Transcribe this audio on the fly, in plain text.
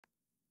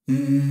Let's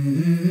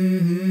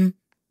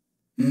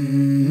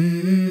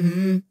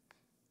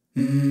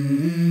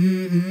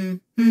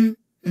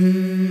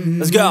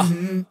go.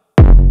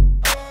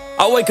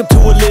 I wake up to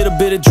a little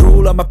bit of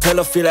drool on my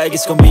pillow, feel like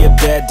it's gonna be a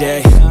bad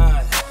day.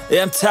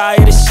 Yeah, I'm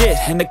tired of shit,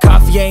 and the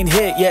coffee ain't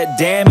hit yet,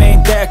 damn,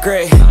 ain't that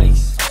great.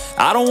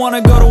 I don't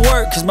wanna go to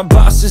work, cause my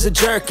boss is a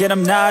jerk, and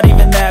I'm not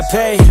even that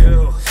paid.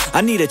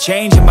 I need a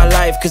change in my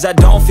life, cause I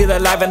don't feel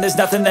alive, and there's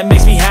nothing that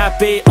makes me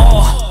happy.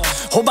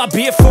 Hold my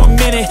beer for a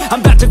minute,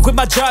 I'm about to quit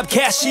my job,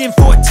 cash in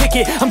for a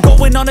ticket. I'm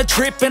going on a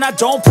trip and I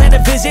don't plan to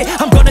visit.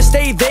 I'm gonna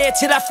stay there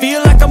till I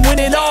feel like I'm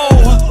winning,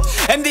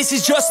 and this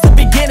is just the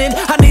beginning.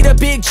 I need a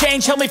big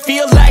change, help me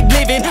feel like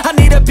living. I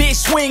need a big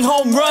swing,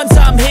 home runs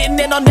I'm hitting,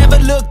 and I'll never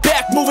look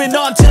back, moving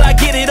on till I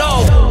get it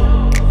all.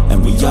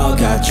 And we all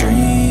got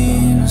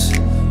dreams,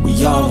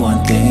 we all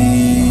want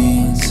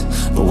things,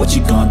 but what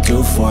you gonna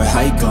do for it?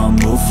 How you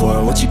gonna move for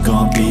it? What you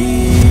gonna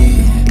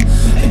be?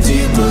 And do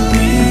you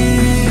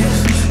believe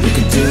you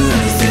can do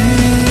anything?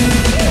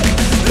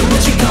 But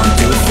what you gonna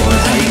do for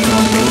it? How you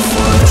gonna move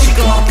for it? What you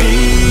gonna be?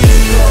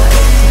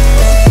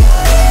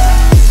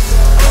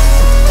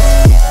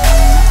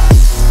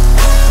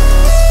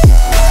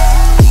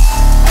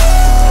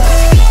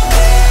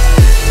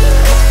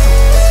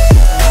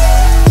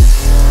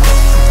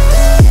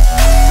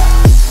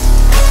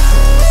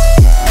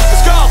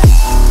 Let's go!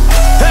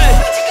 Hey!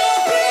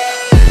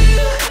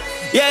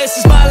 Yeah, this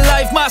is my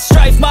life, my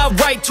strife, my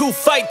right to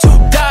fight, to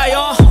die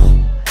on.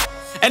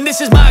 And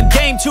this is my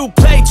game to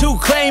play, to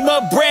claim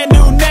a brand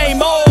new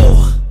name,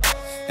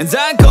 And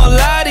I ain't gonna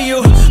lie to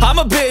you, I'm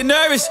a bit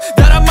nervous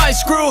that I might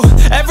screw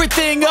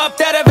everything up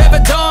that I've ever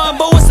done.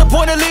 But what's the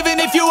point of living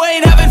if you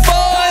ain't having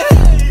fun?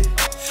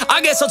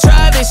 I guess I'll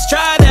try this,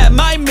 try that,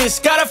 might miss,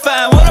 gotta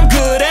find what I'm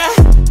good at.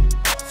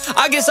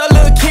 I guess I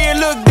look here,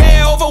 look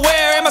there, over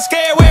where am I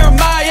scared, where am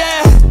I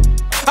at?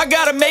 I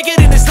gotta make it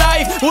in this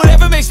life,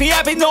 whatever makes me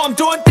happy, know I'm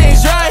doing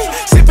things right.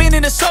 Sipping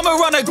in the summer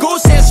on a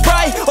goose and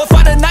Sprite, or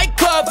find a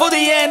nightclub for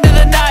the end of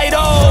the night,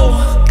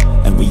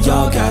 And we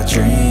all got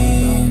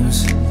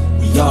dreams,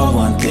 we all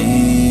want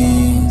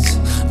things,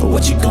 but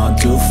what you gonna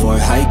do for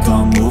it? How you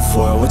gonna move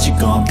for it? What you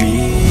gonna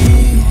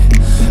be?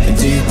 And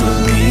do you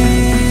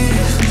believe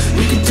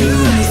you can do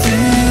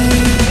anything?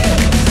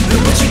 But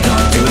what you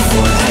gonna do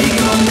for it? How you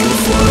gonna move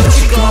for it? What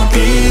you gonna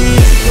be?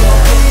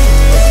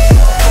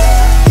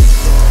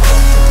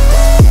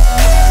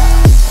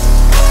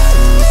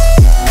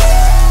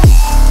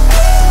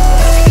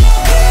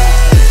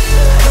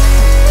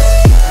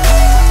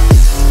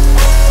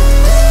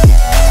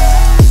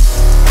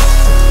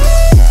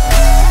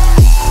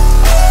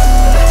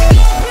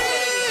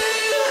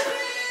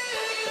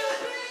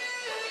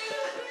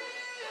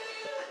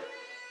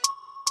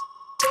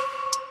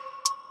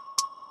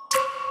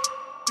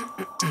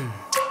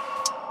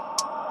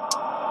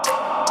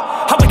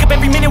 I wake up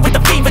every minute with the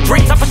fever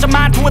dreams. I push my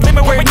mind to a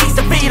limit where it needs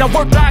to be. I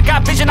work blind,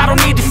 got vision I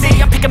don't need to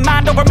see. I'm picking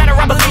mind over matter,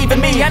 I believe in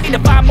me. I need to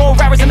find more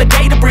hours in the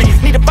day to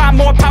breathe. Need to find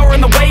more power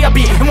in the way I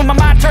be. And when my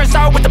mind turns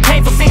sour with the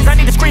painful scenes, I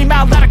need to scream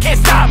out loud, I can't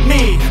stop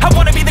me. I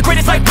wanna be the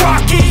greatest like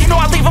Rocky.